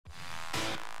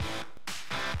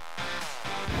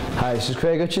Hi, this is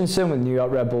Craig Hutchinson with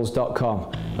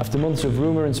NewYorkRedBulls.com. After months of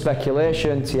rumour and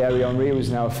speculation, Thierry Henry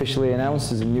was now officially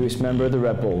announced as the newest member of the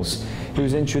Red Bulls. He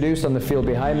was introduced on the field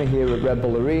behind me here at Red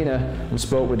Bull Arena and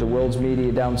spoke with the world's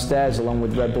media downstairs, along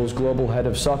with Red Bull's global head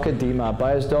of soccer, Dietmar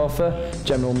Beiersdorfer,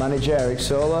 general manager Eric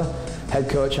Sola, head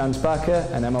coach Hans Backer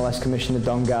and MLS Commissioner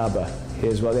Don Garber.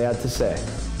 Here's what they had to say.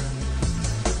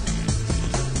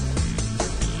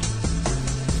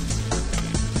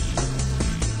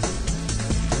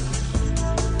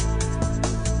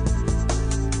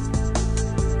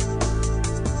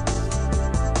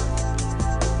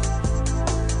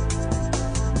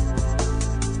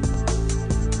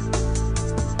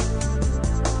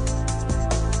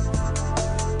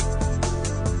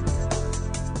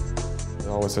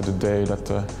 I always said the day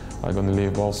that I'm going to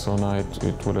leave Barcelona,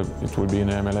 it would be in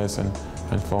MLS,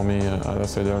 and for me, as I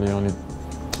said earlier on, it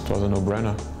was a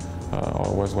no-brainer.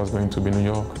 Always was going to be New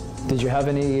York. Did you have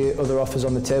any other offers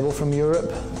on the table from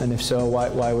Europe? And if so,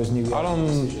 why was New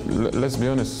York? Let's be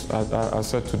honest, I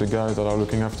said to the guys that are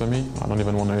looking after me, I don't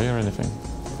even want to hear anything.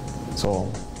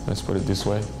 So let's put it this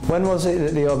way. When was it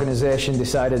that the organisation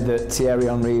decided that Thierry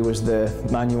Henry was the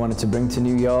man you wanted to bring to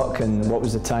New York, and what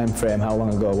was the time frame? How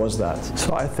long ago was that?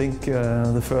 So I think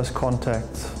the first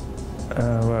contact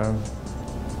were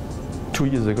 2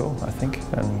 years ago, I think,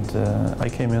 and I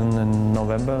came in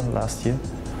November last year,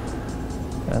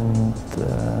 and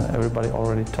everybody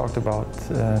already talked about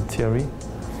Thierry.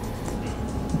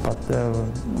 But there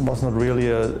was not really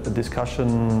a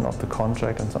discussion of the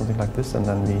contract and something like this, and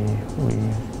then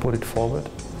we put it forward.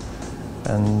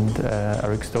 And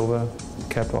Eric Stover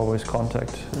kept always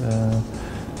contact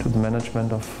to the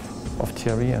management of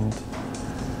Thierry, and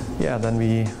yeah, then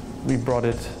we brought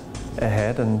it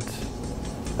ahead, and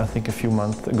I think a few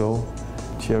months ago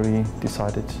Thierry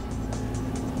decided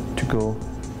to go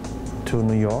to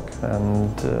New York,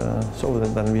 and so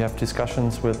then we have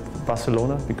discussions with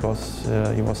Barcelona, because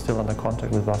he was still under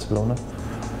contact with Barcelona,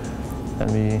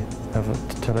 and we have a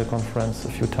teleconference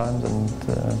a few times, and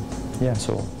yeah,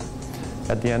 so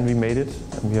at the end we made it,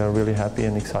 and we are really happy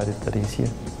and excited that he's here.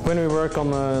 When we work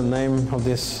on a name of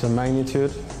this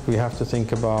magnitude, we have to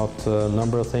think about a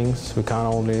number of things. We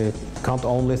can't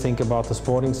only think about the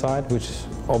sporting side, which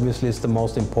obviously is the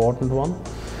most important one.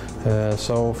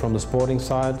 So from the sporting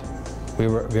side, we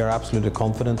are absolutely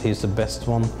confident he's the best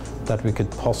one that we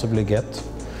could possibly get,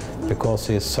 because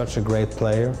he's such a great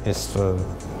player. His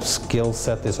skill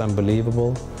set is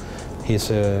unbelievable. He's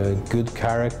a good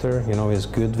character, you know, he's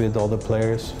good with other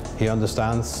players. He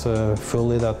understands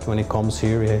fully that when he comes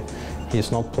here,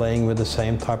 he's not playing with the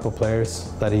same type of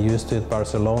players that he used to at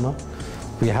Barcelona.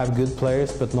 We have good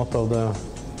players, but not of the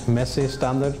Messi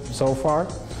standard so far.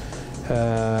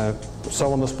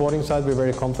 So on the sporting side, we're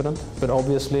very confident, but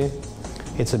obviously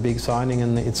it's a big signing,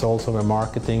 and it's also a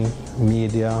marketing,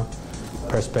 media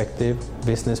perspective,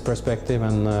 business perspective,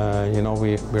 and you know,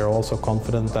 we're also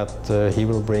confident that he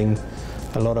will bring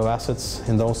a lot of assets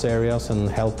in those areas and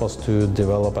help us to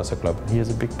develop as a club. He has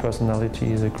a big personality,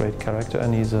 he's a great character,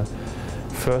 and he's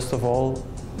first of all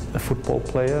a football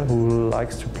player who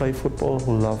likes to play football,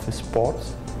 who loves his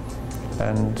sports,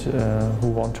 and who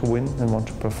wants to win and want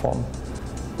to perform.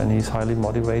 And he's highly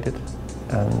motivated,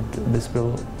 and this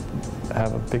will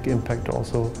have a big impact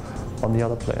also on the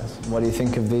other players. What do you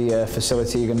think of the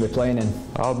facility you're going to be playing in?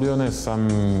 I'll be honest, I'm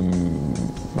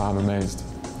amazed.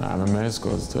 I'm amazed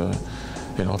because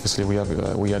you know, obviously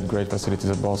we had great facilities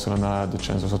at Barcelona. I had the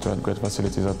chance also to have great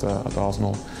facilities at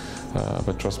Arsenal.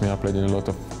 But trust me, I played in a lot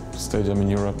of stadiums in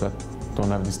Europe that don't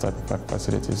have this type of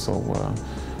facilities. So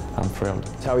I'm thrilled.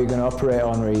 How are you going to operate,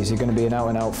 Henry? Is he going to be an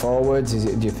out-and-out forwards?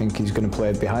 Do you think he's going to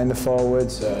play behind the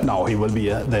forwards? No, he will be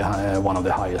one of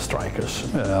the highest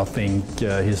strikers. I think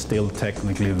he's still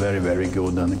technically very, very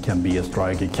good and can be a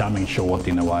striker, coming short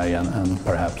in a way, and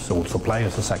perhaps also play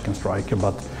as a second striker.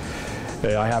 But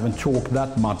I haven't talked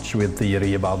that much with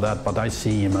Thierry about that, but I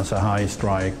see him as a high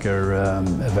striker, a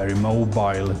very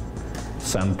mobile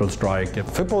central striker.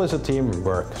 Football is a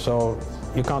teamwork, so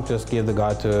you can't just give the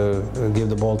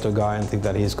ball to a guy and think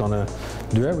that he's going to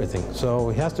do everything. So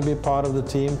he has to be part of the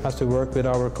team, has to work with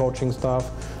our coaching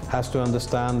staff, has to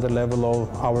understand the level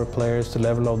of our players, the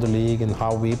level of the league and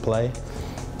how we play.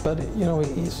 But you know,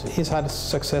 he's had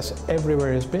success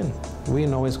everywhere he's been. We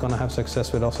know he's going to have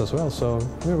success with us as well, so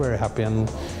we're very happy,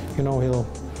 and you know,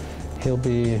 he'll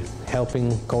be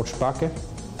helping Coach Bakke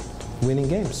winning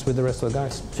games with the rest of the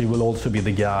guys. He will also be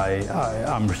the guy,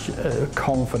 I'm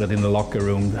confident, in the locker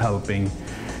room, helping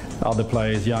other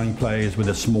players, young players, with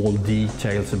the small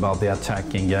details about the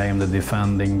attacking game, the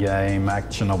defending game,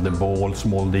 action of the ball,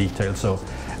 small details. So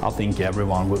I think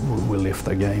everyone will lift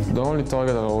their game. The only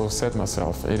target that I will set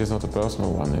myself, it is not a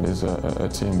personal one, it is a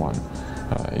team one.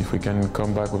 If we can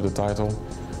come back with the title,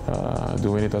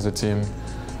 doing it as a team,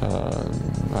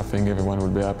 I think everyone will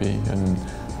be happy, and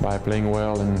by playing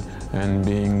well and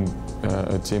being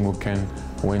a team who can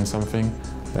win something,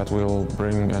 that will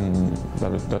bring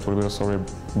that will also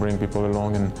bring people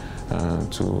along and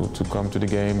to come to the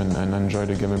game and enjoy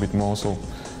the game a bit more. So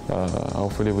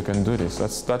hopefully we can do this.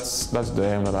 That's the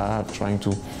aim that I have, trying to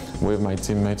with my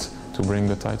teammates to bring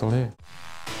the title here.